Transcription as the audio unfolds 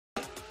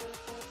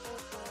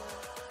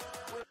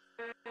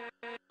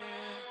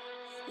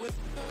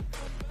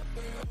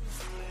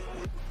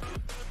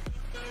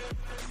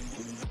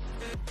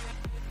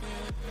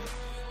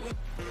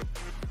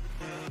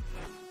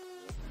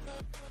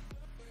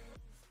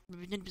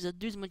Bienvenue à l'épisode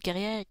 2 du mode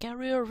carrière.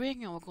 Kyrie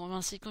Irving, on va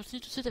continuer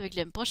tout de suite avec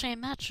le prochain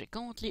match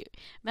contre les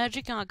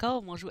Magic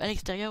encore. On joue à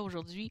l'extérieur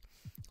aujourd'hui,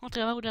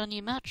 contrairement au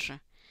dernier match.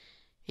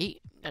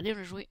 Et regardez,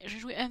 j'ai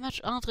joué un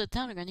match entre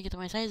temps, on a gagné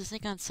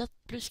 96-57,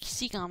 plus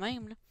qu'ici quand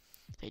même. Là.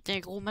 Ça a été un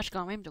gros match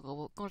quand même, donc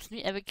on va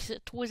continuer avec ce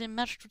troisième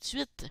match tout de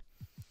suite.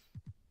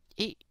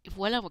 Et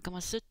voilà, on va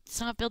commencer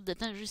ça sans perdre de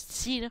temps juste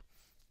ici. Là.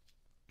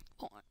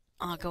 Bon,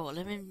 encore,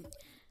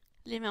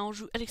 on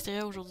joue à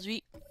l'extérieur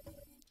aujourd'hui.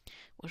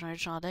 On va changer de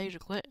chandail, je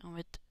crois. On va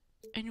mettre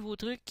un nouveau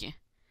truc.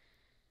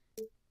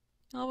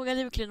 On va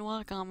regarder avec le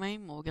noir quand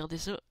même. On va garder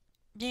ça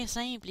bien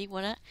simple et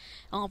voilà.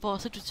 On va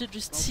passer tout de suite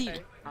juste ici. Okay.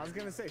 I was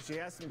gonna say she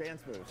has some dance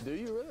moves. Do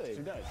you really?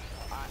 She does.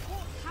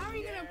 How are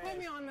you gonna put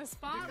me on the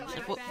spot C'est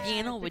like pas that?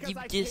 bien long, on va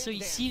débuter ça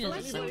ici.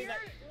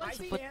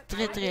 C'est pas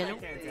très long.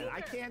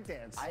 I can't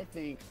dance. I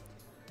think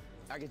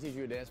I can teach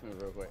you a dance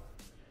move real quick.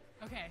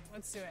 Okay,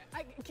 let's do it.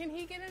 Can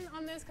he get in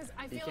on this? Because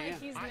I feel like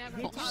he's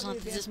never. Bon,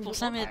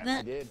 70%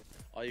 maintenant.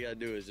 All you gotta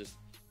do is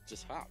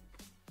just hop.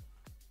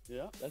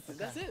 Yeah, that's it.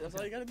 That's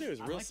all you gotta do.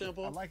 It's real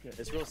simple. I like it.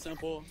 It's real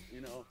simple,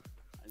 you know.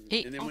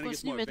 Et on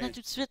continue maintenant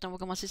tout de suite. On va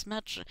commencer ce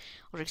match.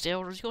 On joue extérieur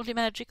aujourd'hui contre les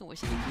Magic. On va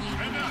essayer de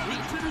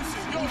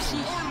bien aussi.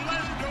 Le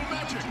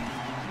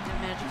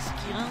Magic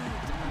qui rentre.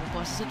 On va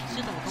passer ça tout de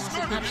suite. On va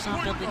commencer le match sans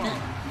perdre de temps.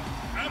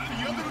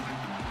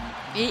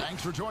 Et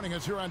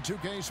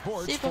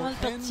c'est pas mal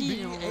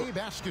parti. On va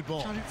changer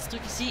de petit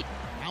truc ici.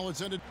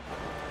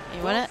 Et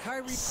voilà,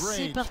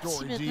 c'est parti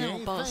maintenant. On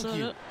passe ça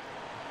là.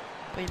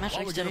 Pas les matchs à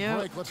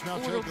l'extérieur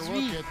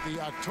aujourd'hui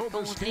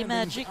contre les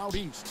Magic.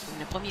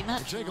 Le premier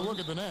match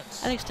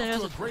à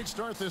l'extérieur cette fois.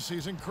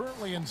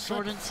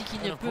 Jordan C qui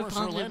ne peut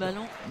prendre le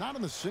ballon.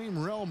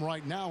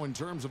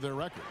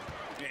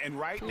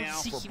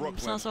 Aussi qui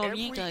s'en sort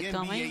bien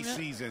quand même. Là.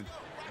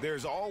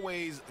 There's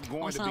always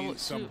going to be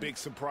some big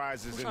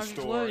surprises in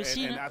store,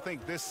 and I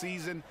think this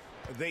season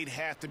they'd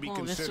have to be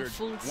considered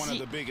one of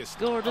the biggest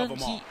Gordon of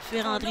them all. qui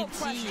fait rentrer le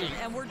tir.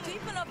 And we're deep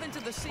enough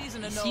into the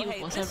season to Ici, know,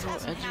 hey, on this passe à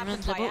hasn't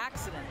happened Durant by là-bas.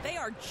 accident. They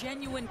are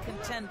genuine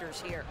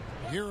contenders here.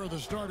 Here are the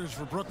starters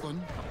for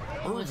Brooklyn.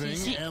 Irving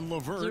ici. and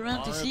LeVert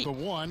Durant are ici. at the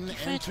 1 Il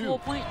fait and 2. 3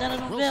 points dans la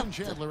zone Wilson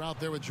verte. Chandler out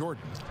there with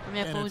Jordan.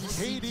 Première And pause it's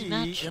ici du KD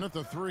match. in at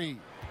the 3.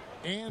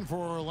 And for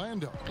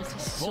Orlando, Reste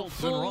ici sur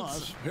Fultz and Fultz.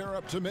 Ross pair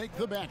up to make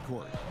the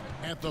backcourt.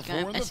 At the Quand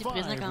même 4 and the assez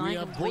présent 5, quand we même,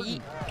 have comme vous voyez.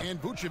 Gordon and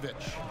Vucevic.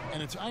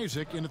 And it's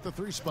Isaac in at the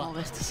 3 spot. On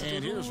reste ici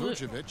And here's toujours.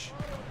 Vucevic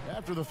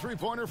after the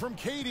three-pointer from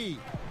KD.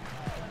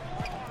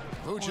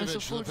 On reste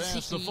Vucevic sur the Fultz pass to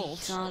ici qui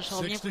Fultz. s'en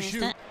sort bien 6 pour to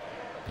shoot. l'instant.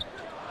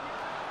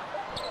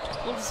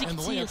 Fultz ici qui And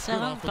the tire, layup ça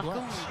good rentre off the par glass.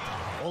 contre.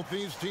 Both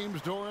these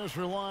teams, Doris,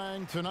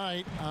 relying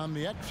tonight on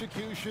the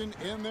execution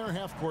in their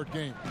half-court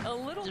game. A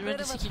little Durant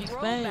bit of a ici qui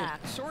récupère.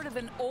 throwback, sort of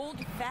an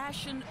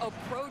old-fashioned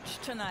approach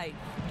tonight.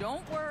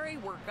 Don't worry,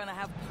 we're going to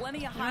have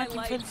plenty of Durant qui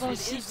me fait le highlights. pas It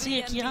aussi is the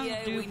tir qui rentre,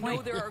 NBA. 2 We know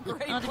points. there are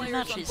great En début de players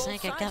match, on c'est both 5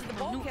 à sides 4 of the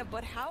pour nous. ball,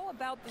 but how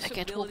about this Avec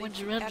un 3 points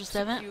ability de to Durant juste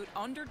avant. execute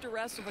under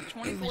duress of a Mais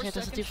 24-second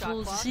intensité shot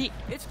full clock? ici.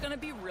 It's going to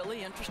be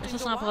really interesting Ça to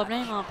sans watch.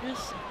 problème en plus.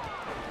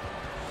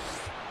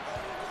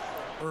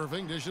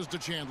 Irving dishes to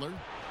Chandler.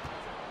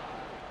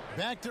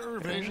 Back to Je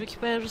Irving.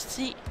 récupère juste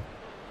ici.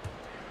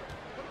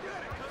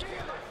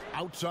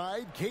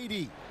 Outside,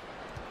 KD.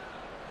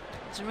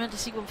 Durant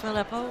ici qui va me faire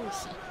la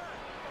pause.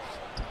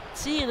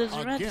 Tir de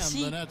Durant Again,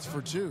 ici. the Nets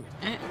for 2.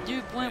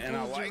 2 points And I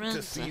pour like Durant.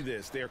 to see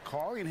this. They're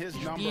calling his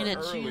joue number bien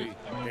là-dessus, early,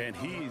 and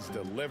he's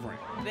delivering.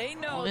 They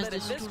know On reste that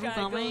if dessus this toujours guy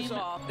quand goes même.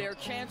 off, their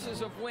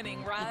chances of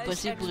winning rise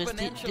Impossible pour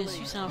rester exponentially.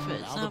 dessus sans Now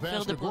the faire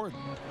pass de to Gordon.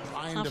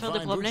 Trying sans to faire de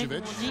find problème,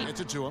 Vucevic. comme on dit. Gets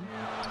it to him.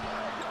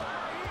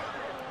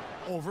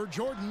 Over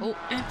Jordan. Oh,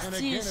 un And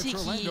petit again, ici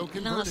it's Orlando qui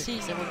converting.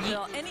 lancé, ça va bien.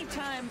 Well,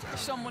 anytime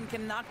someone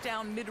can knock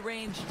down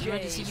mid-range Durant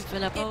ici Jays, qui fait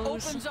la it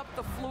pause. opens up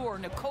the floor.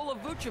 Nikola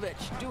Vucevic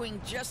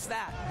doing just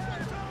that.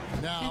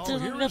 Now, Tir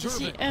de here Durant is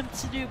ici, Irving. un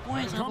petit 2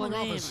 points sans Coming off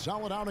problème. a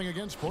solid outing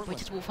against Pas Portland.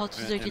 été trop fort tout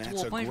de And, suite avec les and 3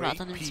 that's a points, je vais great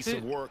attendre un petit piece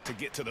of peu. work to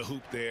get to the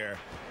hoop there.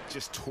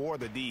 Just tore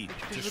the D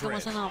Je to veux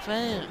shreds. commencer à en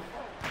faire.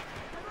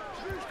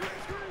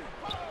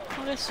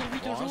 On reste sur lui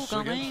toujours Ross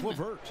quand against même.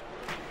 LeVert.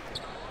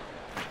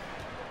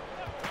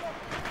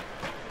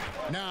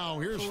 Now,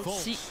 here's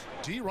Fultz. Fultz.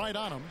 D right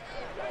on him.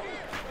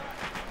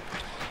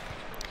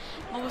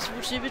 On va sur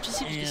Vucevic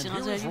ici parce que c'est And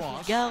rendu à here's lui, il faut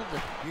Ross. le garde.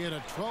 He had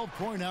a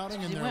 12-point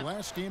outing in their Excusez-moi.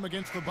 last game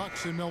against the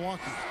Bucks in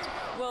Milwaukee.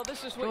 Well,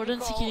 this is what Jordan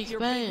you c'est call qui your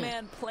big récupère.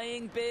 man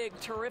playing big.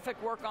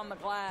 Terrific work on the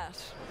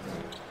glass.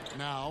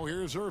 Now,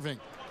 here's Irving.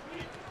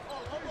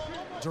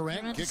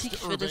 Durant Durant kicks ici qui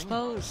to fait de Irving.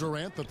 pause.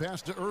 Durant, the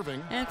pass to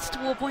Irving. Un petit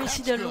 3 points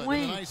ici That's de good.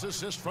 loin. And a nice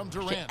assist from C'est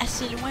Durant.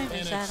 assez loin,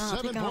 mais And ça a it's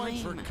rentré 7 quand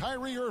points for même.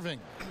 Kyrie Irving.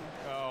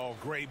 Oh,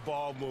 great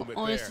ball movement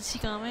On there. reste ici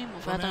quand même,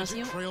 on fait The attention.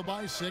 Magic trail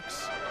by 6.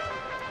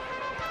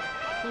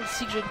 Faut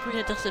aussi que je ne peux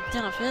l'intercepter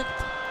en fait.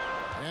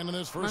 And in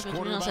this On va first continuer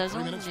quarter, dans about sa 3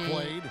 zone, minutes mais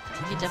played.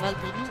 il est aval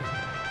pour nous.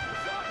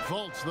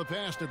 Fultz, the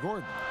pass to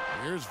Gordon.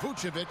 Here's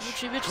Vucevic.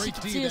 Vucevic, Great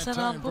c'est D qui that ça ne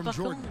time rentre pas from par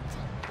Jordan.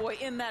 contre. Boy,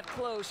 in that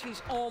close,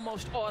 he's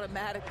almost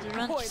automatically.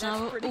 Durant Boy, qui s'en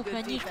that's va pretty au good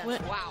panier, defense. ouais.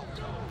 Wow.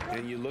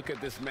 And you look at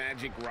this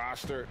Magic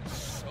roster,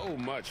 so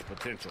much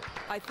potential.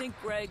 I think,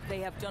 Greg, they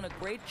have done a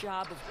great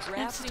job of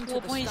drafting to 3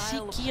 the points ici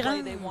style of qui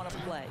play they rentre. want to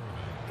play.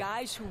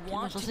 Guys who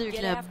want pensais to avec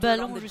get le after it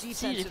ballon on the juste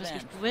ici, j'ai defensive fait ce que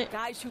je end. pouvais.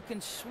 Guys who can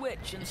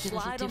switch and J'essaie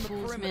slide on the d'intercepter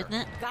FAUT perimeter.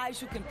 maintenant. Guys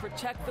who can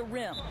protect the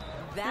rim.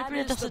 That peu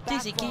is the d'intercepter,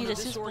 c'est backbone of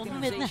 15 this pour nous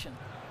maintenant. organization.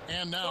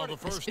 And now the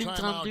first Une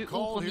timeout 32 au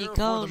call premier here for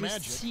quart, the juste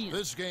Magic. ici.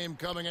 This game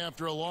coming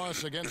after a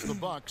loss against the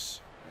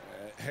Bucks.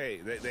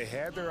 Hey, they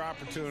had their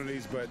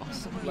opportunities, but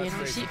Il y let's a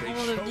face aussi it, they on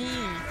va choked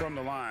revenir. from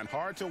the line.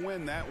 Hard to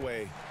win that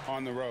way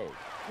on the road.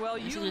 Well,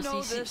 you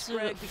know this,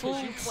 Greg,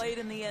 because you played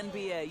in the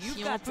NBA.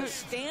 You've got to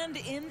stand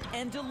in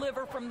and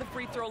deliver from the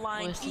free throw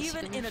line,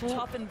 even in a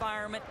tough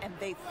environment, and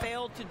they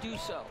failed to do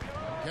so.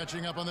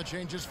 Catching up on the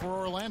changes for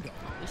Orlando.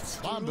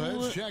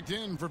 Bombas checked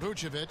in for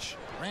Vucevic.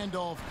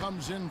 Randolph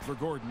comes in for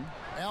Gordon.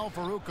 Al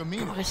Farouk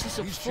Aminu.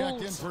 He's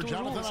checked in for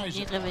Jonathan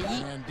Isaac.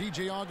 And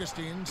DJ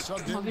Augustine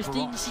subbed in for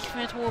Augustine Ross. ici qui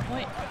fait 3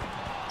 points.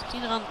 Qui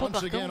ne rentre pas Once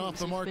par again contre, off the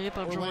c'est mark, récupéré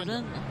par Orlando.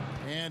 Jordan.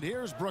 And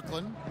here's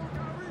Brooklyn.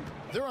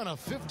 They're on a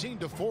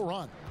 15-4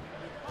 run.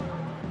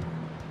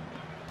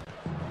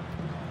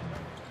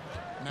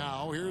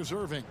 Now here's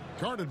Irving,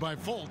 guarded by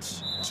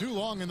Fultz. Too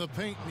long in the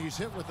paint, and he's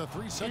hit with a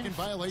 3-second C'est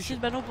violation.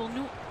 le ballon pour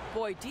nous.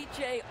 Boy,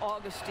 DJ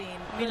Augustine,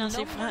 Oui, the dans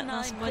ses number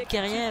 9 mois de pick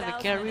in carrière avec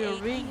Kyrie 2008,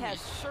 Irving. he has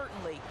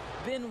certainly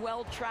been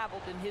well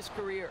traveled in his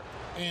career.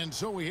 And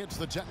so he hits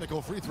the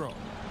technical free throw.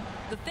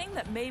 The thing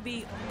that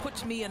maybe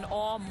puts me in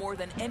awe more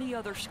than any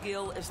other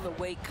skill is the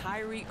way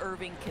Kyrie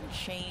Irving can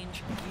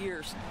change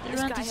gears. This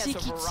guy has a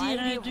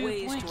variety of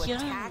ways to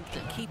attack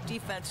and keep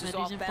defenses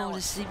off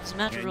balance.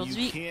 And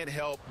you can't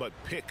help but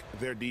pick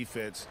their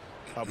defense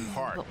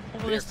apart.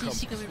 They're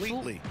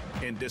completely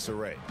in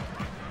disarray.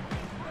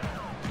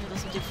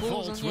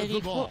 Fultz with the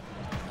ball.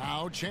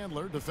 Now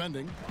Chandler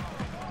defending.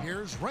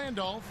 Here's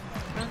Randolph.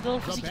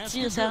 Randolph The aussi qui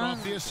basket tire, ça off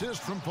rentre. the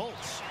assist from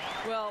Fultz.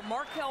 Well,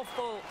 Markelle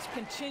Fultz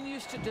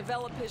continues to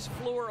develop his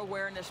floor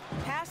awareness.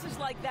 Passes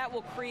like that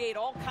will create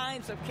all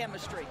kinds of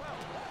chemistry.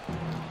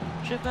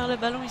 Je perds le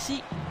ballon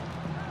ici.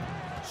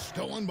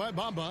 Stolen by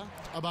Bamba.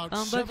 About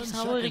Bamba 7 qui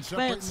s'en va seconds récupère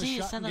separating the ici,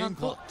 shot ça and ne game rentre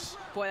pas. clocks.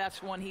 Boy,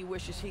 that's one he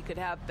wishes he could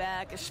have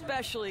back,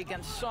 especially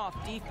against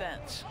soft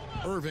defense.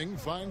 Irving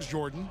finds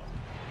Jordan.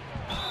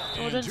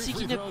 Jordan And two ici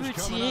free qui ne throws peut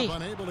coming tirer.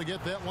 up, unable to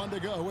get that one to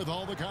go with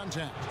all the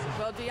contact.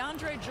 Well,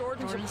 DeAndre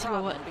Jordan's Jordan a ici va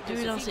problem avoir because deux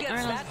if he lancers,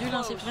 gets that deux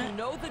lancers close, you francs.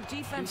 know the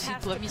defense Aussi le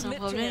has to premier sans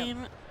commit to him.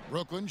 problème.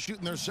 Brooklyn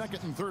shooting their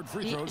second and third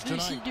free Et throws lui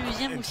aussi tonight. le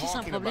deuxième And aussi sans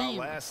talking about problème.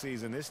 last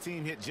season, this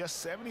team hit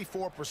just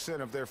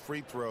 74% of their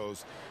free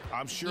throws.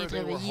 I'm sure est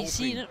they were travaillé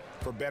ici, hoping là.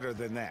 for better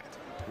than that.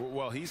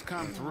 Well, he's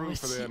come through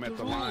for Voici them at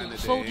the toujours line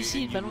faute today,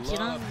 ici, and le you ballon qui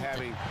love rentre.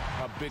 having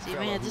a big C'est 20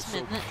 fella à who's 10 so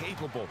maintenant.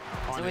 capable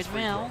Ça on va his être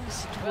free 20 à throws. 11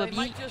 si tout Well, va he bien.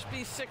 might just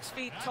be 6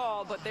 feet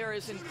tall, but there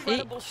is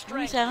incredible oui,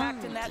 strength ça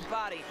packed in rentre. that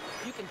body.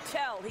 You can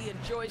tell he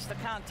enjoys the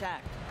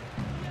contact.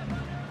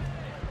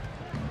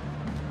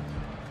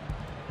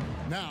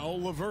 Now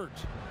Levert.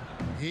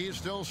 He's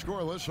still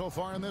scoreless so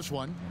far in this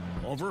one.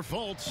 Over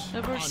Fultz.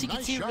 Levert A ici qui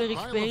nice tire, shot je l'ai by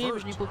récupéré, mais Levert.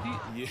 je n'ai pas pu.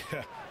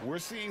 Yeah, we're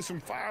seeing some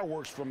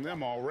fireworks from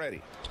them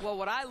already. Well,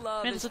 what I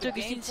love Même is si the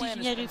Augustine game ici, plan je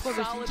n'y has arrive been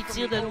pas, Augustine solid qui from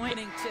tire the de loin.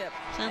 opening tip.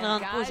 Ça ne And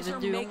rentre pas, guys c'est are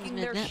 22-11 making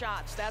their maintenant.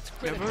 shots. That's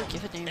critical. Levert qui a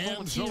fait un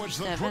bon And tir so it's juste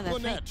the avant la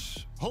Brooklyn fin.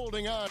 Nets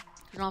holding up.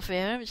 Je l'en fais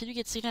un, mais c'est lui qui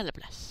a tiré à la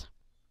place.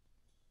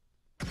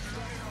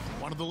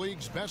 One of the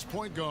league's best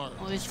point guards,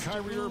 On reste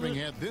Kyrie toujours Irving,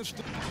 là. had this.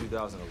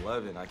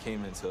 2011, I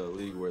came into a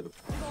league where the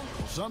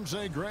Some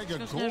say, Greg, a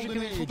Parce que là, j'ai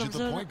golden comme il faut age comme at the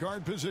ça, là. point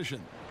guard position.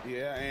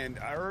 Yeah, and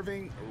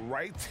Irving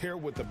right there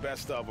with the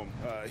best of them.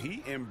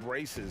 He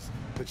embraces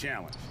the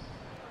challenge.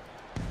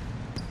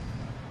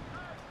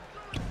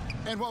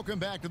 And welcome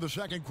back to the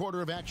second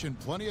quarter of action.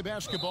 Plenty of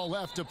basketball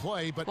left to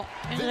play, but Bon,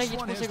 this il y a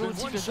one 3 has been secondes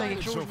si je fais one-sided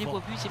quelque chose, so je n'ai pas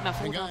far. pu, c'est ma And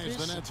faute en guys,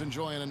 the plus. Nets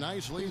enjoying a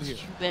nice lead Je here.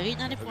 suis barré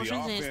dans les The prochains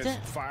offense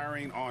instants.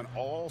 firing on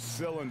all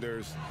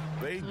cylinders.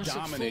 They Sur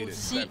dominated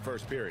ici. that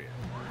first period.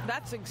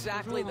 That's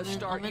exactly the Toujours, on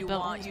start met you par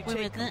want. 11 You points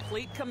take maintenant.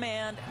 complete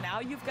command. Now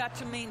you've got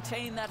to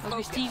maintain that focus.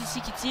 Augustine ici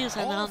qui tire,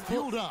 ça ne All rentre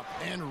fueled pas. up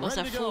and Bon, ça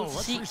ready to go. faute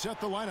Let's ici. reset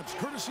the lineups,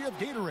 courtesy of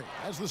Gatorade,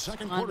 as the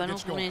second On prend le quarter ballon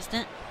gets pour going.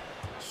 l'instant.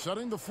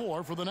 Setting the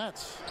floor for the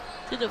Nets.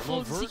 C'est de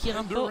faute ici Levert qui and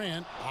rentre pas.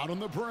 Durant out on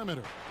the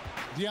perimeter.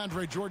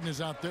 DeAndre Jordan is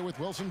out there with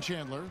Wilson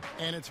Chandler,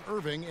 and it's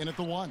Irving in at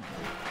the one.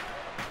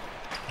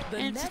 The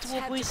Un petit Nets 3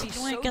 had points to be ici,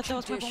 loin, so 14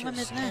 points pour moi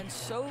judicious maintenant. and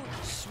so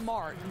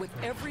smart with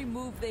every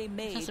move they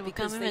made Ça va quand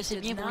because même they assez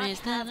did bien pour not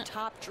l'instant, là. have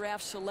top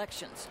draft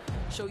selections.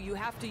 So you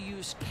have to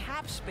use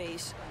cap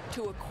space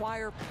to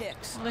acquire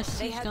picks. Ouais, si,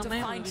 They had quand to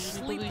même, find je n'ai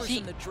pas sleepers réussi.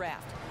 in the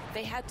draft.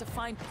 They had to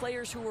find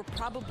players who were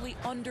probably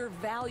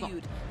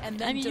undervalued and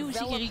then Aminu aussi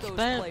qui develop those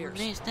récupère pour players.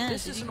 l'instant,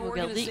 This c'est is lui an qui va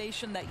garder.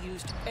 organization that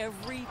used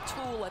every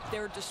tool at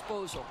their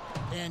disposal.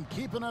 And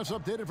keeping us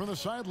updated from the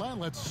sideline,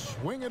 let's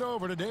swing it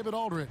over to David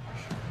Aldridge.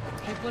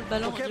 J'ai pas le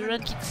ballon,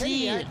 Durant qui Kenny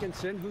tire.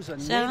 Atkinson, who's a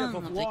Ça native rentre,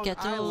 of on fait Long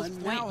 14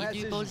 Island, now points et has 2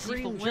 his balles ici pour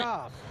dream moi.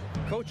 job,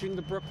 coaching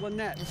the Brooklyn Il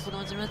Nets. faut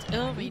dans 10 mètres.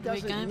 Oh, mais He il doit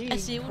être quand doesn't même need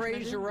assez haut, praise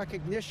or j'imagine.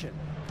 recognition.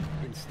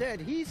 In Instead,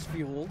 he's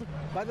fueled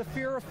by the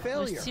fear of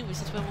failure. Aussi, oui,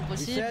 c'est pas bon He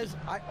possible. says,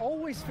 I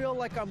always feel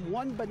like I'm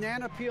one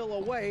banana peel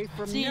away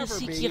from C'est never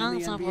ici being qui in rentre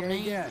the sans NBA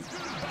problème. again.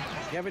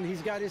 Kevin,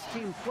 he's got his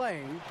team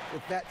playing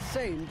with that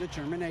same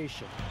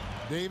determination.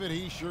 David,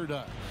 he sure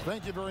does.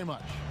 Thank you very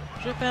much.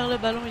 Je perds le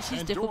ballon ici,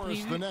 And c'était pas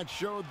Doris, prévu. the Nets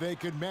showed they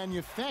could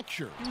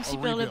manufacture Lui aussi a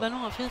perd le rebuild.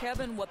 ballon en fait.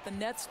 Kevin, what the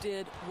Nets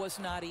did was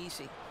not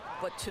easy.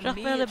 But to Je me,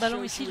 repère le it ballon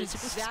shows ici, you je sais pas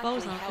ce qui se exactly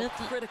passe en how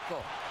fait. critical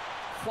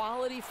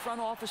quality front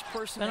office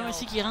personnel Ballon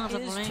ici qui rentre,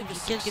 is problème. to the J'ai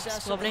quelques petits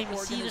success of problèmes the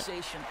ici, là.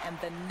 organization, and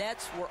the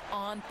Nets were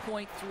on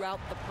point throughout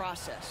the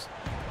process.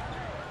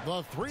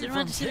 The three C'est from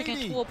loin d'ici avec un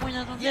KD. 3 points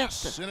dans ton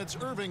Yes, verte. and it's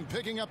Irving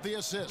picking up the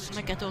assist. On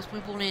a 14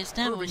 points pour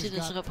l'instant, on va Irving's essayer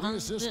de se got 3 reprendre.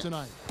 assists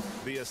tonight.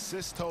 The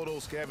assist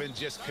totals, Kevin,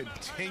 just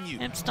continue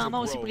Un petit to temps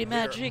mort aussi grow. pour les They're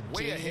Magic.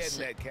 way ahead in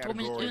that 3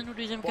 minutes category. 1 au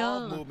deuxième Ball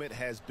quart. movement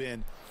has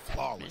been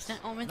flawless.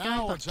 On mène quand même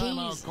Now par a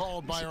timeout 15.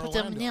 called by C'est pas Orlando.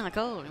 terminé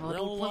encore. Il va y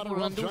avoir Well, d'autres a points lot pour of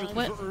Orlando, je time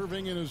crois. for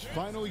Irving in his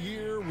final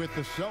year with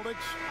the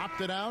Celtics,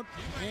 opted out,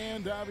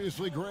 and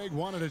obviously Greg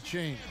wanted a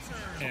change.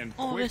 And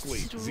On reste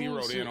quickly ici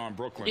toujours zeroed sur in on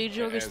Brooklyn les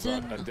Joe as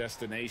Augustin. a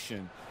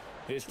destination.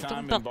 His Il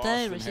time tombe in par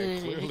terre, Boston c'est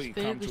had clearly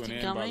récupéré come to Augustin an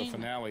end quand by the même.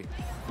 finale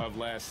of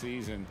last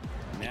season.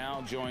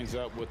 Now joins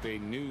up with a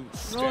new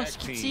Ross stack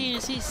qui team tire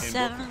ici, in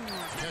ça Brooklyn.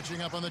 rentre.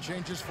 Catching up on the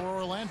changes for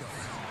Orlando.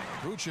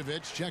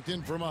 Vucevic checked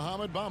in for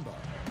Mohamed Bamba.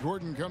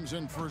 Gordon comes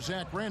in for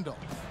Zach Randolph.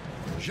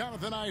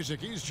 Jonathan Isaac,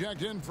 he's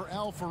checked in for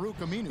Al Farouk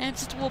Aminu. Un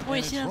petit 3 points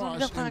ici dans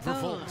la zone verte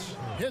encore.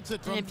 Hits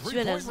it On est from habitué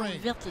à la 3-point zone range.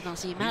 verte dans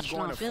ces He's matchs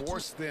going en to fait.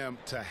 force them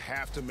to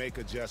have to make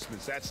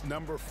adjustments. That's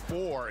number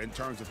 4 in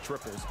terms of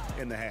triples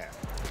in the half.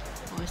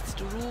 On reste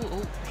toujours.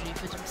 Oh, j'ai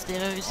fait une petite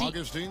erreur ici.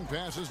 Augustine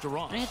passes to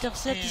Ross.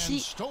 L'intercept And ici.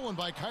 stolen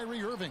by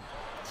Kyrie Irving.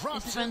 Et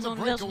Drops c'est pas in une the zone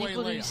verte, je breakaway n'ai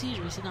pas layup. réussi.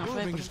 Je vais essayer d'en faire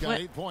la Irving's prochaine got fois.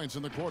 8 points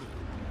in the quarter.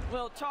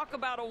 Well, talk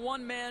about a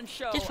one-man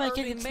show. Qu'est-ce que Irving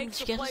quelques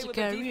makes a modifications play sur with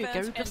the Kyrie? defense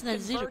Kyrie and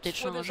personnalisé, je vais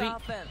peut-être converts with his changer.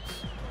 offense.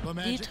 The Des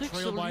Magic trucs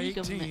trail sur by lui,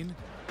 comme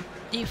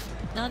 18.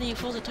 dans des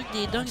forces de trucs,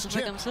 des dunks,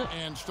 sur comme ça.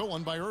 And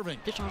stolen by Irving.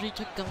 Peut-être changer des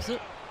trucs comme ça.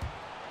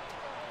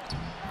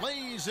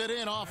 Lays it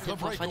in off Je the vais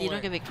pouvoir faire des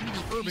dunks breakaway. avec lui, des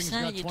Irving's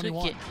puissants, got des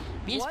 21. trucs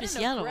bien What an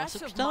spéciaux. On va voir ça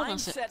plus aggressive tard dans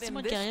mindset ce in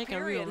mois de this carrière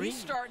Kyrie period. Irving.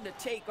 He's starting to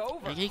take over.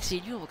 Malgré que c'est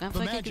lui, on va quand même The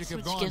faire Magic quelques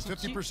have gone modifications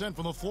dessus. 50%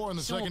 from the floor in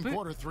the Si on second peut.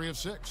 quarter, 3 of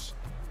 6.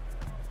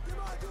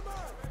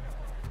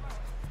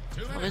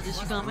 On reste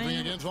dessus quand Irving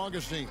même. against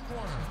Augustine.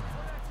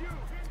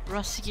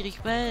 Rossi qui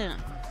récupère.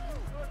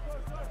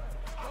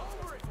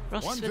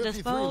 Rossi se fait de 1:53 left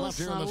l'espace,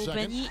 here in s'en the va au second.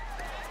 panier.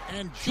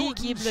 And Tir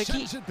qui est Jordan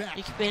bloqué. sends it back.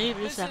 Récupéré,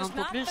 mais là, This ça is rentre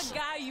pas not plus. the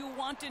guy you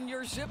want in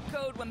your zip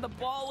code when the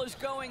ball is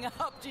going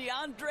up.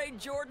 DeAndre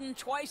Jordan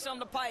twice on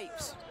the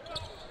pipes.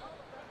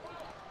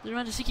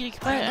 Durant ici qui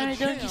récupère un And the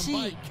dunk jam ici.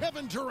 by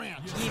Kevin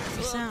Durant. Qui est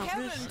puissant en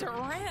Kevin plus.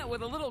 Durant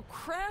with a little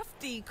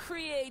crafty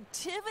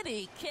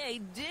creativity.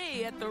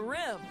 KD at the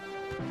rim.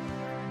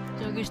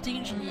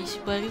 Augustine, je n'y suis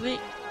pas arrivé.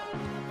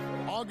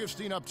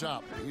 Augustine up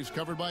top. He's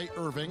covered by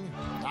Irving.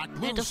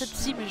 Knocked Intercept loose.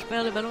 ici, mais je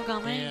perds le ballon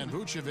quand même. And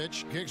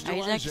Vucevic kicks to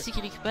Isaac Isaac. ici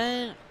qui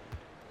récupère.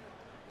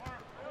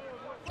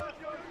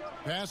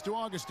 Pass to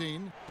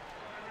Augustine.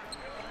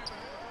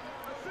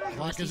 On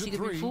Clock reste is ici at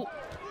comme il 3 faut.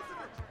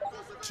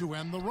 to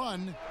end the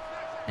run.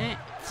 Un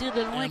tir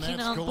de loin And qui ne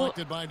that's rentre pas.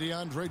 collected by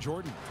DeAndre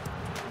Jordan.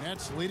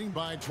 Nets leading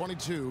by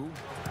 22.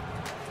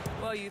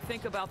 Well, you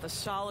think about the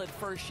solid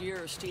first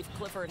year Steve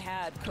Clifford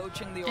had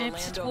coaching the Un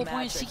petit Orlando 3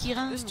 points ici Magic. qui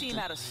rentre. This team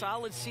had a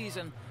solid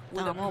season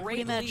with Dans a mon pour les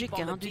great Magic, leap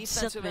on the 42-17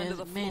 defensive end of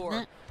the floor.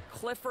 maintenant.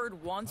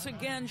 Clifford once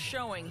again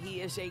showing he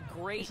is a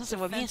great Ça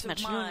va bien ce defensive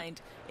match-là.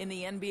 mind in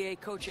the NBA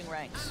coaching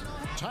ranks.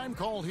 Time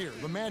called here.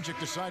 The Magic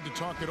decide to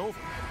talk it over.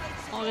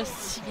 On reste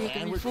ici bien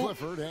comme And il with faut.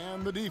 Clifford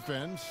and the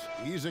defense,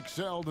 he's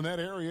excelled in that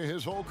area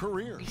his whole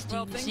career.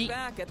 Well, Augustine think ici.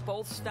 back at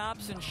both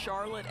stops in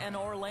Charlotte and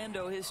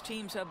Orlando. His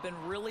teams have been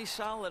really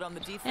solid on the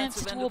Un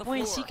defensive petit end 3 of the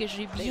points floor. ici que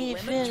j'ai They bien limit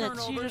fait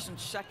là-dessus. turnovers and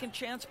second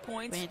chance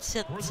points.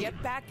 27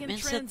 Get back in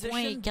 27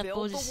 points et transition, 4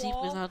 build passes the ici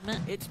wall. présentement.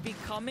 It's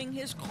becoming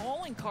his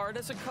calling card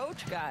as a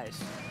coach, guys.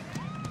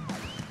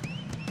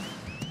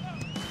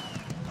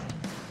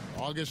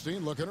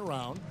 Augustine looking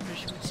around.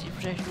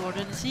 J'ai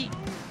Jordan ici.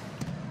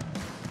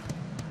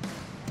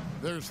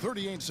 There's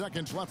 38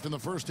 seconds left in the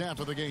first half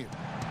of the game.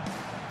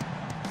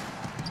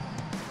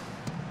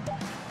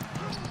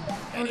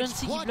 Jordan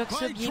ici qui blocked bloque ça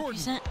by bien Jordan.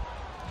 puissant.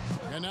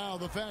 And now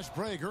the fast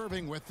break.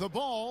 Irving with the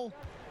ball.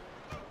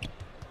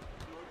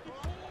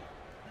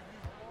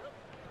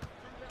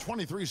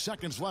 23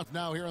 seconds left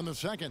now here in the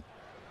second.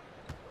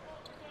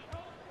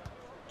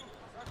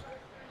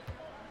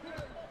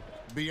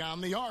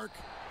 Beyond the arc.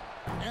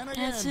 And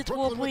again, Un 3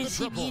 Brooklyn points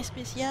with the ici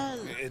triple. bien spécial.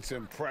 It's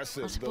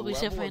impressive, C'est the pas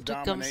réussi à level faire un of truc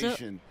comme ça.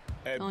 domination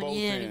at On both y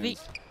est arrivé.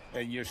 ends,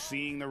 and you're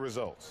seeing the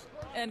results.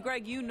 And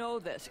Greg, you know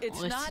this. It's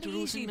On reste not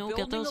toujours easy numéro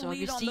building 14 a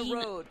lead on the Augustine.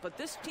 road, but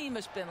this team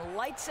has been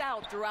lights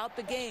out throughout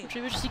the game.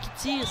 J'ai vu aussi qui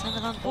tire, ça ne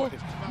rentre pas.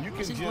 You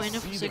can C'est une just pointe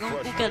 9 see the secondes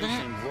au cadran.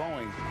 frustration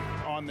growing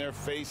on their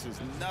faces.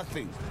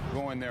 Nothing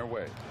going their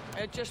way.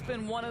 It's just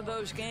been one of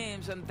those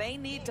games, and they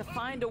need to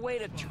find a way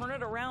to turn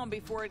it around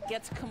before it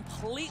gets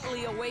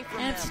completely away from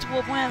Un them. petit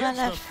 3 points avant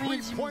la Gets the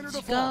fin three-pointer du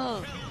to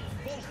quart.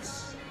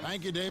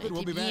 Thank you, David.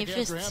 We'll be back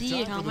after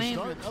halftime for the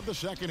start of the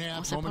second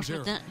half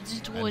momentarily.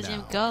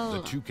 And now,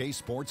 the 2K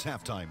Sports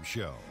Halftime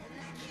Show.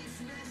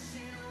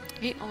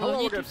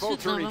 Hello again,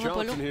 folks. Ernie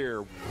Johnson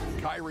here.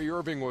 Kyrie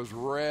Irving was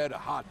red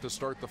hot to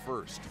start the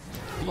first.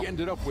 He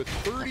ended up with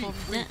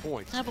 33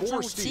 points,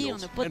 4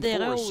 steals, and 4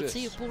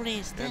 assists.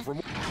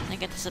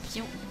 And it's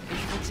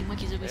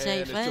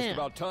just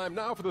about time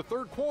now for the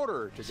third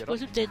quarter to get up.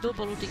 Peut-être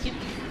pour l'autre équipe.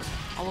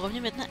 On va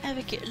revenir maintenant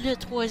avec le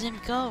troisième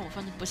quart. On va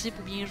faire notre possible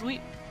pour bien jouer.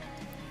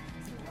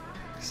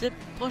 C'est le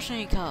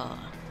prochain quart.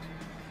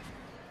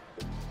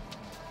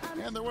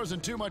 And there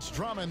wasn't too much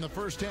drama in the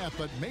first half,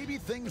 but maybe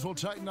things will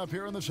tighten up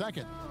here in the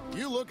second.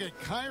 You look at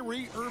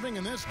Kyrie Irving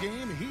in this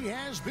game, he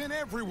has been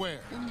everywhere.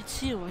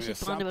 It's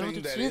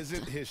something that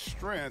isn't his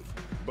strength,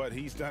 but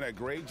he's done a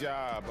great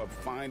job of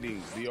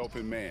finding the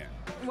open man.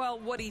 Well,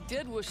 what he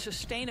did was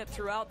sustain it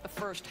throughout the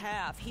first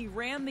half. He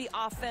ran the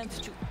offense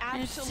to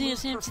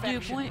absolute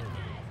perfection.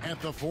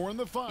 At the 4 and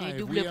the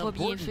 5, we have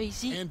Gordon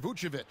and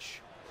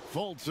Vucevic.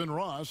 Fultz and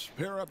Ross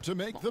pair up to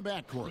make the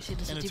backcourt,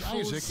 and it's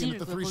Isaac in at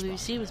the 3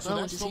 spot. So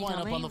that's the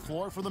lineup on the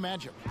floor for the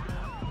Magic.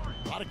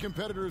 A lot of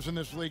competitors in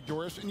this league,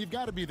 Doris, and you've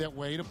got to be that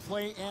way to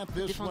play at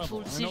this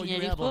level. I know you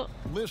have a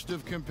list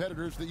of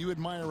competitors that you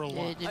admire a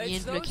lot.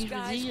 It's those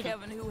guys,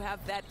 Kevin, who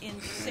have that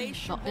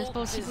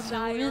insatiable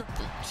desire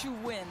to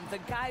win. The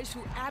guys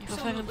who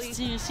absolutely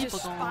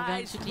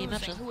despise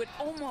losing, who it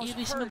almost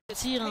hurts,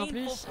 it's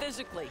painful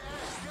physically.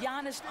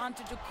 Giannis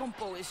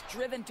Antetokounmpo is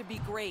driven to be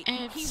great.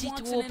 He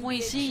wants an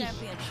NBA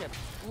championship.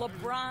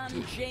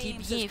 LeBron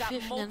James has got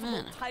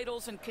multiple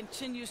titles and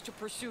continues to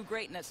pursue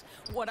greatness.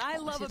 What I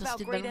love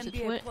about great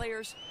NBA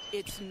players,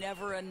 it's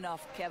never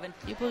enough, Kevin.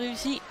 Il n'a pas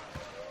réussi.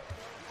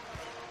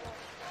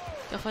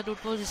 Il va faire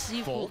d'autres pauses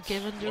ici pour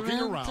Kevin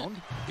Durant.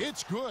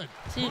 It's good.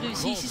 C'est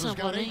réussi ici sans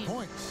problème.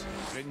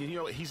 And you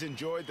know, he's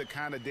enjoyed the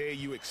kind of day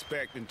you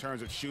expect in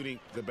terms of shooting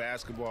the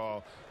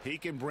basketball. He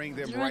can bring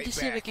them right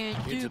back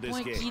into this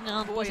game.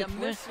 Boy, a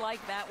miss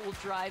like that will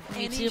drive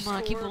any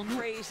scorer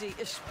crazy,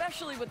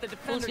 especially with the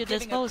defender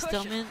giving a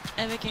cushion.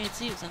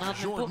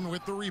 Jordan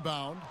with the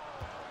rebound.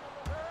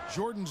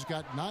 Jordan's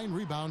got 9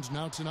 rebounds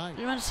now tonight.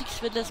 Durant ici qui se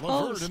fait de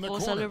l'espace.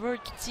 Passe à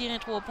LeVert qui tire un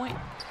 3 points.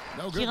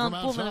 Qui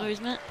rentre pas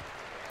malheureusement.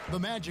 The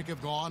Magic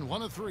have gone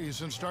 1 of 3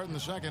 since starting the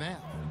second half.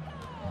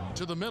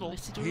 To the middle,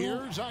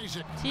 here's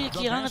Isaac.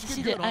 Qui rentre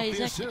ici de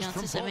Isaac,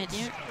 56 à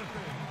 21.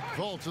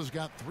 Fultz has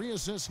got 3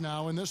 assists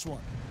now in this one.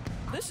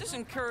 This is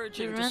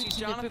encouraging to Durant see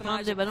qui ne peut Jonathan prendre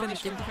le Isaac ballon, il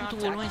finish était the beaucoup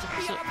trop loin, c'est pour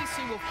contact. ça. He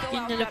obviously will fill Il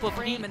out ne l'a that pas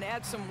pris. frame and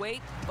add some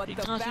weight, but Il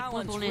the 38 points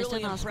balance pour l'instant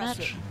really dans ce match.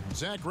 impressive.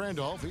 Zach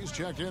Randolph, he's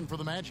checked in for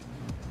the Magic.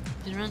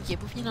 Durant qui n'a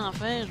pas fini d'en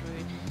faire.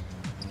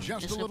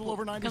 Just a little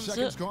over 90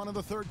 seconds gone in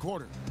the third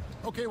quarter.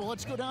 Okay, well,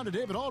 let's go down to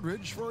David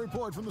Aldridge for a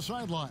report from the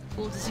sideline.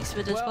 Well,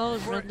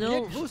 for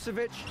Nick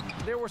Vucevic,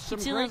 there were some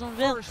great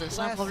firsts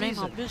last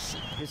season.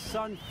 His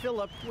son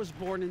Philip was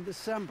born in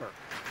December,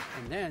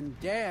 and then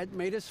Dad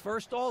made his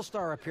first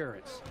All-Star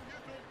appearance.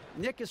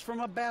 Nick is from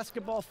a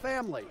basketball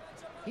family.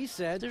 He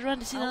said,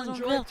 "I'll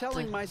enjoy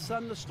telling my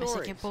son the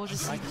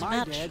stories, like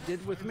my dad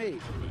did with me.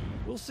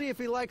 We'll see if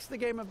he likes the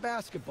game of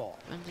basketball."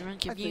 I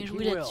think he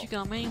will.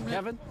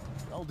 Kevin?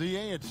 Well,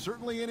 DA, it's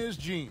certainly in his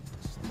genes.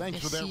 Thanks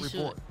for that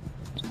report.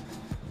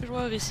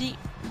 Joueur ici.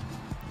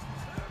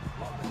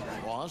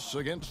 Ross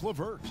against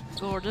LeVert.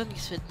 Gordon qui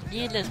se fait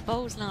bien de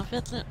l'espace, là, en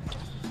fait. Là.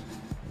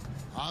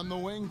 On the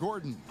wing,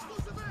 Gordon.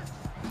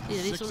 Il est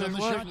allé sur le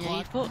joueur, il n'y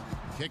arrive pas.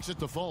 Kicks it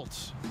to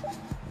Fultz.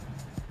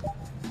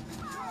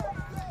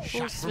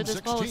 Fultz se fait de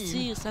l'espace,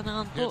 tire, ça ne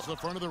rentre pas. Hits the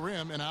front of the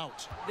rim and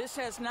out. This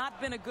has not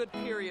been a good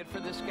period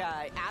for this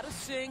guy. Out of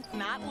sync,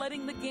 not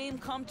letting the game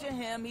come to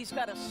him. He's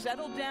got to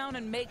settle down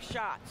and make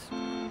shots.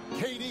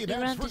 KD,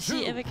 that's for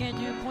 2. Avec un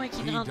 2 points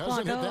qui he ne rentre pas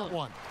doesn't hit that encore.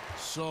 one.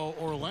 So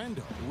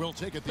Orlando will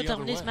take it the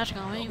other way.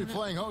 They'll be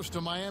playing host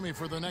to Miami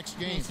for the next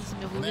game.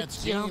 And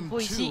that's game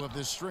 2 of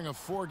this string of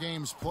 4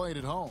 games played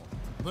at home.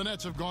 The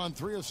Nets have gone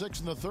 3 of 6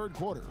 in the third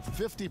quarter,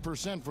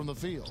 50% from the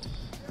field.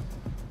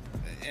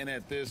 And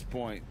at this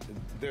point,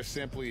 there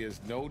simply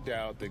is no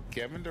doubt that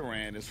Kevin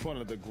Durant is one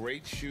of the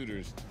great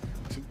shooters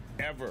to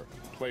ever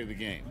play the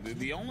game.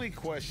 The only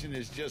question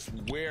is just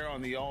where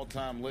on the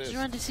all-time list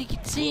will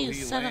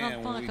he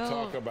land when we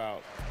talk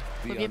about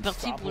the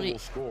unstoppable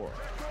score.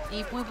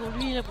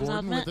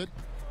 Gordon with it.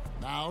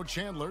 Now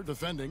Chandler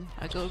defending.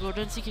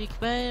 Gordon ici qui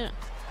récupère.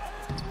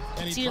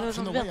 And he drops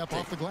in the way up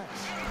off the glass.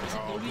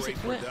 Oh, great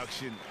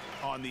production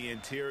on the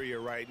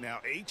interior right now.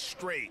 8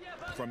 straight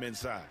from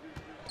inside.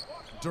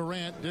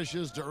 Durant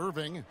dishes to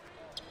Irving.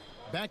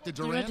 Back to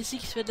Durant. Durant ici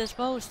qui se fait de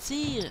l'espace,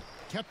 tire.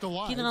 Kept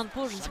alive. Qui ne rentre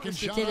pas, je ne sais pas Second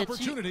si shot c'était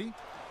là-dessus. opportunity.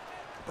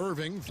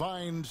 Irving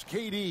finds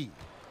KD.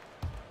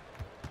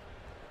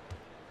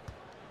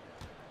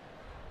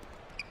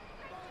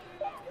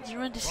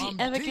 Durant ici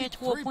avec un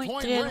 3 points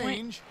très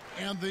loin.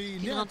 And the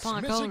Il ne rentre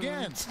pas Nets miss encore.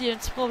 again. Il y a un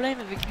petit problème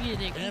avec lui.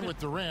 And with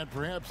Durant,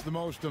 perhaps the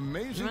most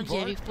amazing Durant qui part,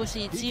 n'arrive pas ses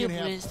he tirs can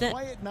pour have l'instant.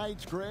 quiet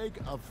nights,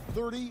 Greg, of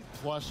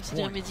 30-plus Tu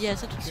dois remédier à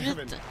ça tout de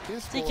suite.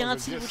 C'est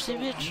 46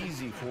 Vucevic.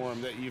 Easy for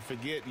him that you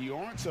forget you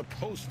aren't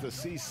supposed to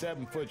see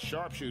 7-foot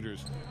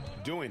sharpshooters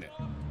doing it.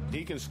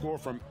 He can score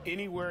from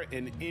anywhere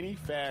in any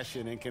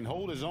fashion and can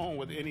hold his own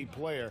with any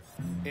player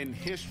in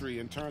history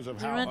in terms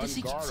of how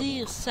unguardable he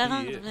is.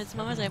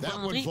 That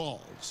one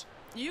falls.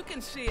 You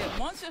can see it.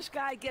 Once this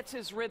guy gets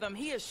his rhythm,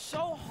 he is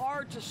so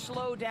hard to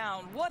slow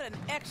down. What an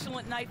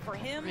excellent night for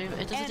him and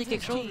his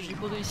team.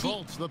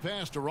 Vaults the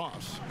pass to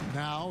Ross.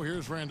 Now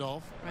here's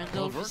Randolph.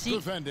 Levert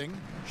defending.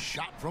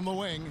 Shot from the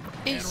wing.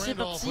 And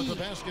Randolph with the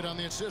basket on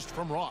the assist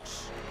from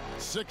Ross.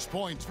 6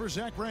 points for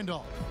Zach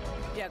Randolph.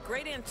 Yeah,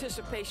 great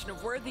anticipation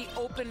of where the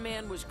open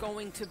man was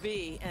going to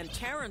be. And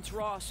Terrence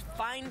Ross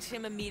finds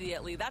him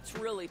immediately. That's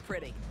really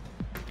pretty.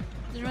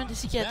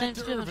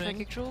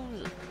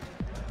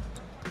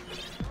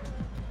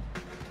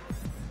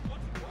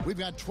 We've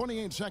got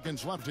 28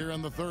 seconds left here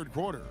in the third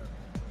quarter.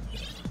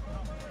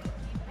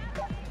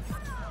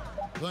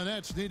 The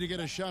Nets need to get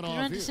a shot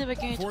off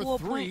here. For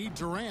three,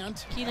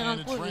 Durant. And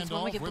it's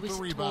Randolph with the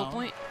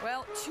rebound.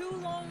 Well, 2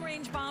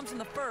 long-range bombs in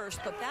the first,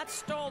 but that's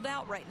stalled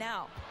out right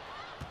now.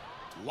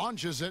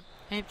 Launches it.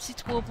 Connects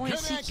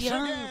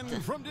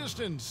again from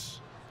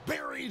distance.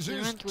 Buries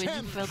his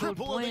 10th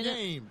triple of the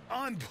game.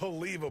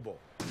 Unbelievable.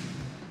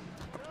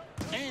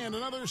 And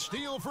another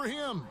steal for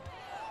him.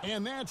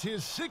 And that's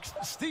his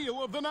 6th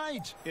steal of the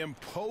night.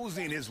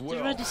 Imposing his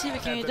will. Boy,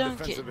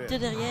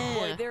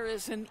 there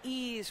is an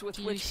ease with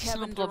which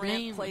Kevin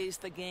Durant plays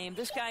the game.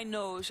 This guy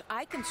knows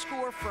I can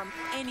score from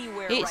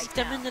anywhere right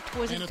now. And at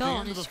the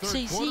end of the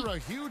third quarter, a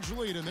huge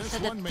lead in this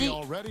one may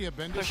already have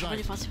been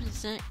decided.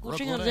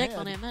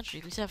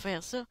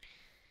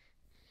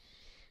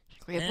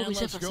 And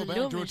let's go back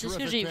to a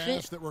terrific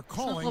pass that we're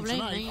calling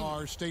tonight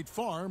our State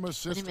Farm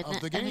assist of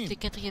the game. And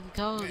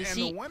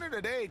the winner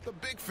today, the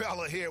big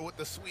fella here with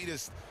the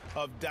sweetest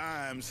of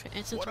dimes.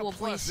 What a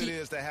plus it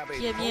is to have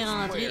a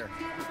post player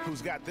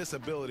who's got this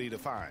ability to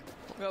find.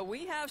 Well,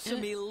 we have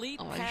some elite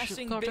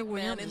passing big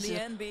men in the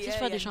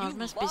NBA, and you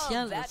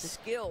love that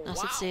skill.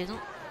 Wow.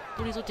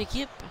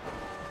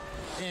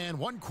 And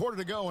 1 quarter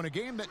to go in a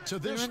game that to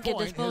this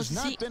point has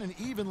not been an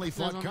evenly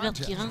fought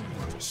contest.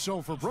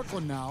 So for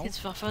Brooklyn now,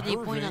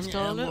 Irving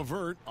and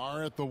Levert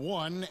are at the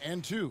 1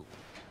 and 2.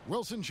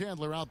 Wilson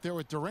Chandler out there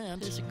with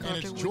Durant, and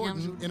it's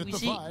Jordan in at the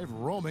 5,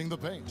 roaming the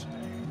paint.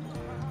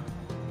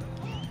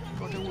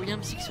 Carter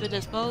Williams,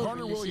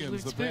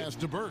 the pass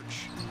to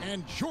Birch,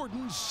 and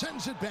Jordan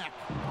sends it back.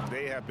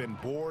 They have been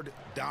board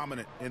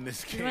dominant in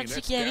this game.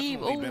 That's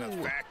definitely been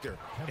a factor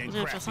in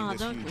cracking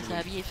this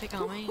huge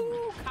lead.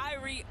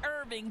 Kyrie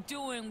Irving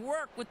doing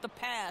work with the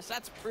pass.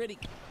 That's pretty.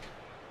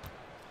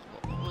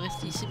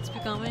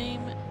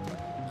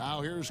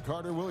 Now here's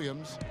Carter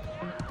Williams.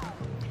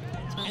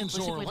 And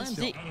so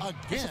Orlando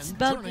again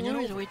turning it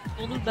over.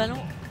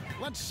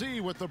 Let's see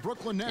what the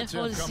Brooklyn Nets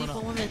have coming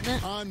up.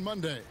 On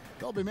Monday,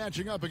 they'll be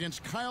matching up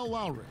against Kyle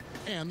Lowry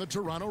and the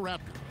Toronto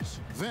Raptors.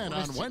 Then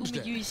on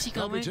Wednesday,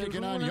 they'll be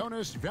taking on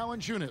Jonas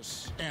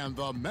Valanciunas and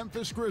the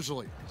Memphis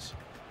Grizzlies.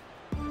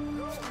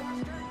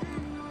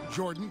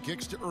 Jordan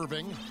kicks to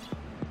Irving.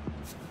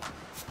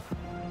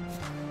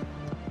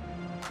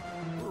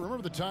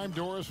 Remember the time,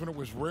 Doris, when it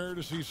was rare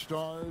to see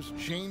stars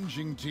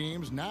changing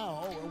teams?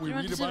 Now we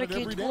read about it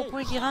every day.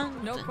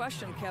 No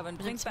question, Kevin.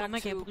 Think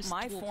back to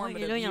my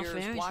formative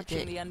years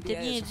watching the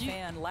NBA as a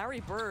fan.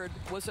 Larry Bird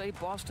was a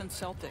Boston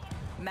Celtic.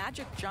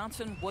 Magic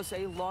Johnson was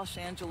a Los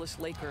Angeles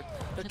Laker.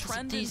 The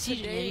trend in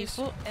today's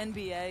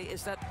NBA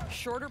is that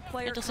shorter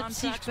player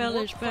contracts,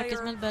 more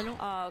player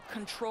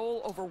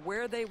control over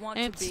where they want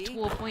to be.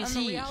 And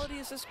the reality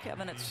is this,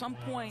 Kevin, at some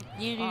point,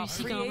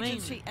 free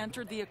agency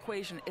entered the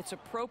equation. It's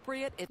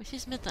appropriate. On va essayer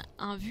de se mettre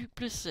en vue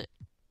plus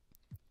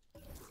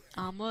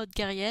en mode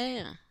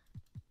carrière.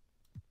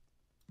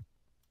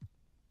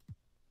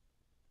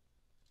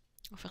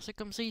 On va faire ça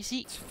comme ça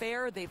ici. It's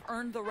fair. They've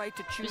earned the right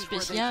to choose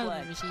plus spécial, on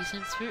va essayer ça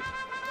un petit peu.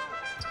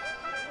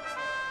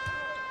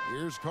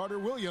 Here's Carter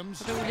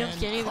Williams. Carter Williams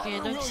qui arrive avec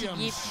un dunk qui est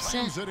bien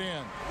puissant.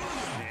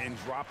 And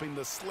dropping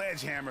the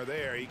sledgehammer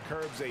there, he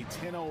curbs a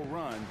 10-0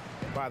 run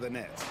by the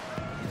Nets.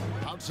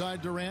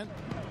 Outside Durant.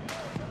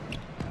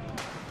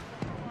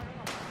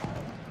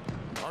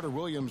 Carter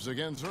Williams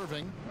against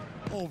Irving.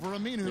 Over a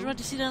minute. And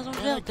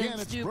again,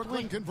 it's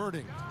Brooklyn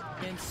converting.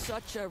 In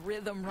such a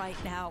rhythm right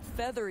now.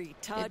 Feathery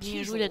touch.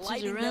 He's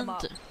lighting them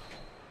up.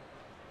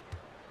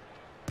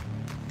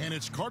 And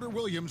it's Carter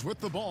Williams with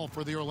the ball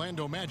for the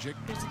Orlando Magic.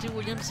 Passes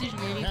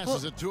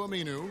it to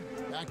Aminu.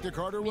 Back to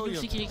Carter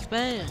Williams.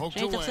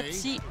 Poked away.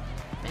 C'est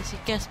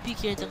Caspi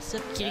qui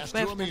intercepte, qui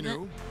récupère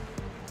finalement.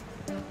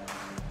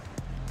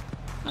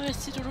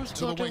 Restez toujours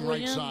sur Carter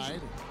Williams. Right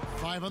side.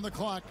 5 on the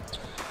clock.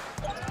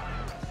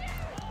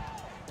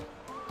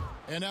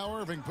 And now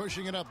Irving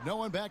pushing it up. No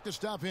one back to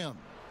stop him.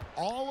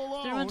 All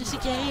alone.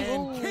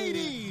 And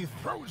Katie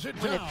throws it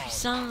down. La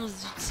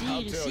puissance du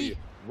tir ici.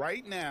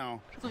 Right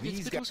now, je crois qu'on est un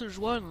petit peu trop sur le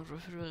joueur, donc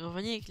je vais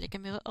revenir avec la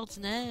caméra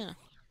ordinaire.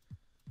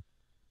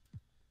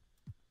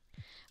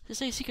 C'est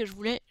ça ici que je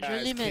voulais.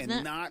 Je l'ai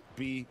maintenant.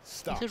 Et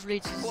ça, je voulais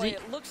utiliser.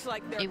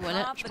 Et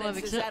voilà, je pars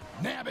avec ça.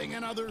 Nabbing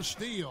another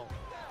steal.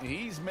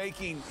 He's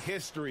making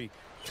history,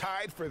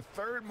 tied for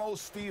third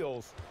most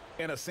steals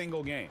in a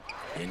single game.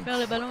 Perd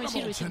le ballon ici,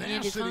 je vais essayer de bien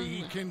défendre.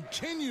 He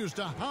continues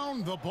to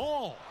hound the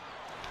ball.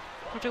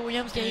 Roger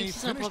Williams qui a réussi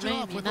sans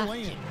problème, il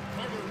marque.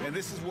 And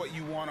this is what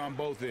you want on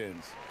both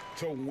ends,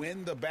 to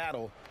win the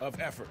battle of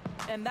effort.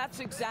 And that's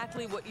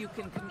exactly what you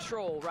can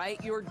control, right?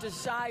 Your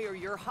desire,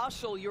 your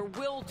hustle, your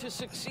will to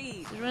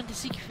succeed. Le joueur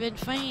d'ici qui fait une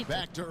feinte.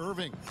 Back to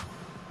Irving.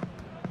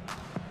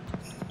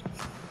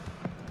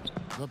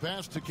 The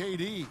pass to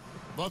KD.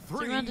 The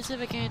three. Le joueur d'ici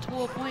avec un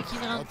 3 points qui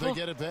ne rentre pas. They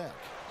get it back.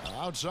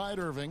 Outside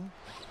Irving.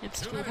 Un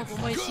petit 3 points pour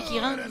moi ici qui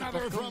rentre.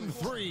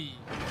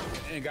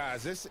 And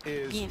guys, this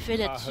is bien fait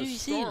a là-dessus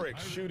ici. historic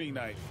shooting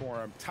night for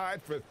him.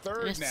 Tied for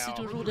third Reste now.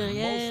 toujours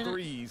derrière. Most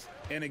threes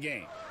in a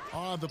game.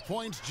 The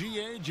points,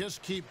 GA,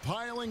 just keep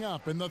piling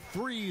up, and the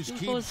threes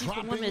keep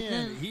dropping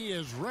in. He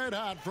is red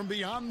hot from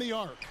beyond the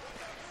arc.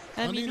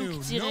 Aminu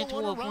qui tire un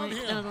 3 points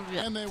dans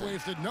notre and they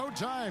wasted no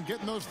time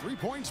getting those 3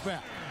 points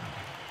back.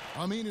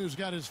 Aminu's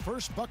got his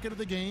first bucket of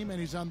the game, and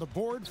he's on the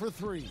board for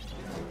 3.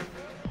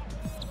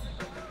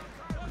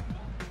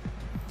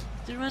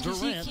 Durant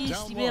ici qui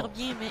se libère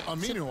bien, mais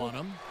Aminu on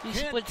him.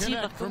 Can't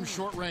connect from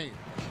short range.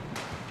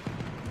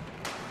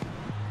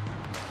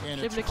 Je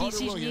l'ai bloqué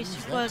ici, je n'y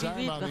suis pas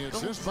arrivé, par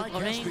contre, c'est le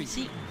problème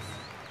ici.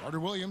 Carter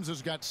Williams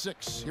has got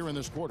 6 here in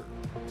this quarter.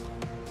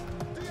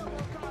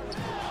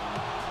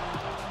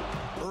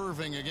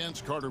 Irving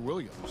against Carter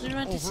Williams.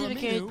 Durant ici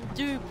avec un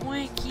 2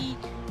 points qui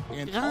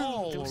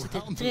rentre,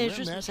 c'était très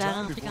juste, mais ça a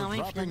rentré quand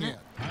même finalement.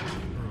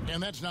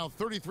 And that's now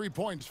 33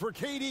 points for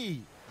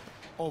KD.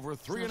 Over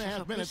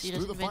 3.5 minutes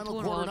through the final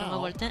quarter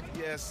now.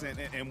 Yes,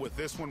 and with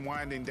this one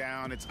winding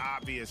down, it's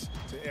obvious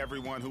to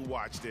everyone who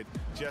watched it.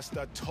 Just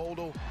a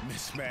total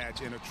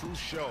mismatch and a true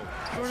show.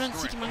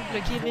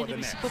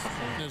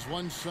 As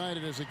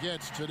one-sided as it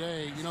gets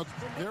today, you know,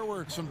 there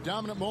were some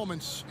dominant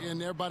moments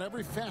in about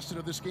every facet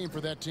of this game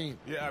for that team.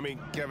 Yeah, I mean,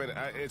 Kevin,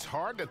 it's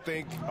hard to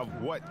think of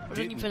what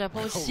didn't go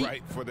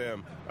right for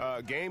them.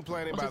 Game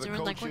planning by the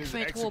coaches,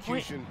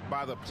 execution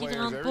by the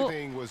players,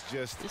 everything was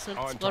just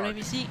on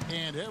target.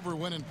 And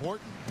everyone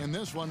important, and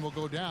this one will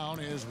go down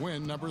as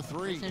win number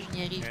 3.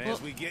 And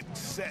as we get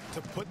set to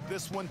put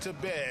this one to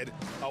bed,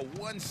 a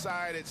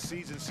one-sided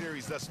season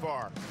series thus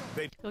far.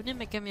 Revenez à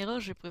ma caméra,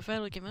 je préfère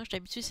la caméra, je suis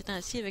habitué ces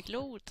temps-ci avec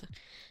l'autre.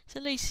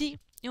 Celle-là ici,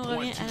 et on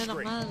revient à la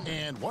normale.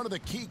 And one of the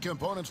key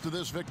components to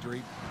this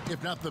victory,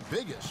 if not the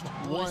biggest,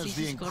 was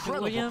the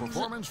incredible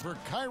performance for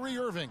Kyrie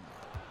Irving.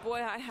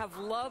 Boy, I have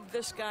loved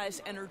this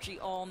guy's energy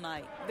all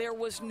night. There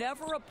was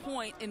never a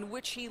point in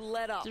which he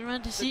let up.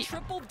 The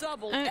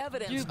triple-double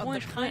evidence of the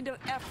kind of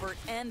effort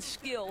and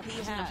skill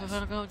he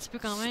has.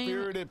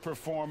 Spirited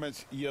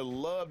performance. You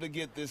love to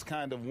get this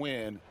kind of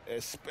win,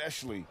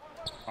 especially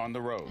on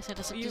the road.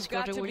 You've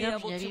got to be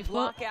able to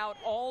block out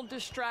all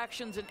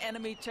distractions in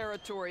enemy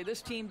territory.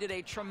 This team did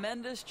a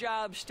tremendous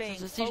job staying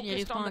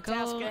focused on the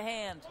task at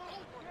hand.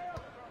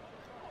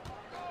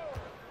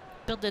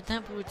 Perte de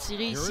temps pour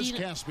tirer ici. Here is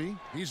Caspi.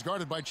 He's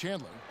guarded by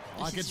Chandler.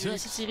 Lock it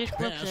six.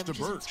 Pass to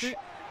Birch.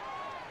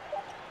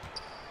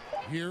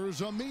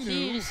 Here's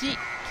Aminu. Ici,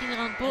 qui ne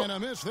rentre pas. And a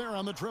miss there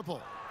on the triple.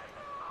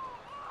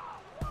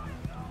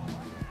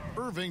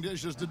 Irving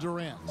dishes to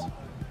Durant.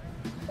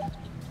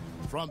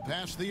 From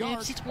past the arc.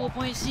 Un petit 3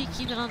 points ici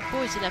qui ne rentre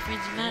pas et c'est la fin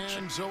du match.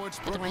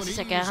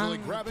 86-40.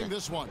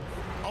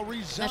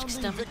 Match qui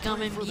s'en fait quand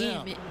même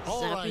bien, mais ça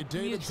aurait pu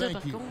mieux que ça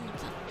par contre.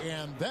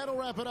 And that'll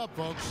wrap it up,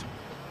 folks.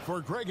 For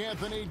Greg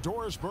Anthony,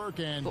 Doris Burke,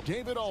 and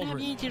David Aldridge. Ça a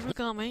bien été joué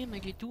quand même,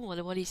 malgré tout. On va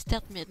aller voir les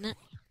stats maintenant.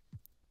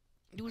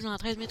 12 en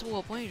 13, mais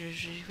 3 points. J'ai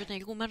fait un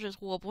gros match de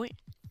 3 points.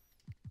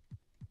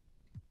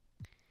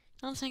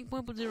 35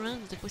 points pour Durant,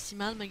 c'était pas si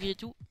mal malgré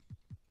tout.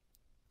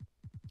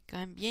 Quand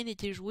même bien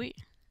été joué.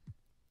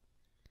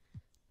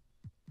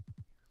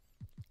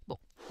 Bon.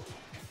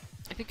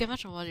 À quelques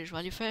matchs, je vais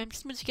aller faire une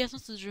petite modification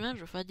sur Durant.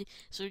 Je vais faire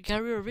sur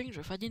Kyrie Irving, je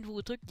vais faire des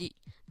nouveaux trucs, des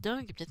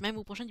dunks. Peut-être même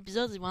au prochain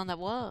épisode, il va en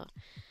avoir.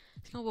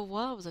 Ce qu'on va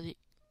voir, vous allez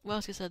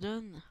voir ce que ça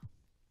donne.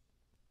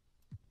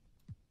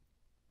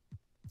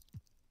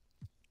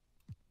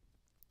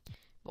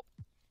 Bon.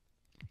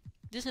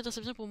 10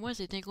 interceptions pour moi,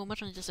 c'est un gros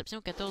match en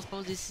interception, 14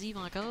 passes décisives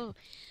encore.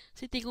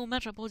 C'est un gros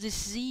match en passes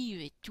décisives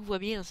et tout va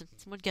bien dans ce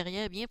petit mois de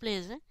carrière, bien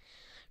plaisant.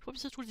 Je trouve pas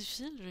ça trop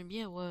difficile, j'aime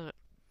bien avoir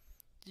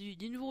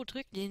des nouveaux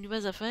trucs, des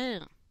nouvelles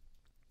affaires.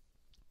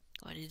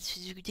 Ouais, les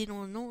difficultés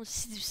non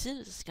si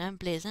difficiles, c'est quand même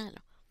plaisant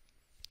là.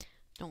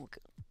 Donc,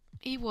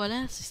 et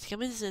voilà, c'est quand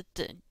même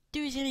cette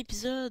deuxième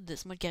épisode de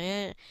ce mois de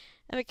carrière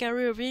avec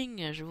Kyrie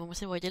Irving. Je vous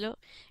remercie d'avoir été là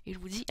et je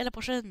vous dis à la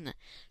prochaine.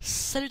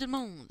 Salut tout le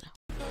monde!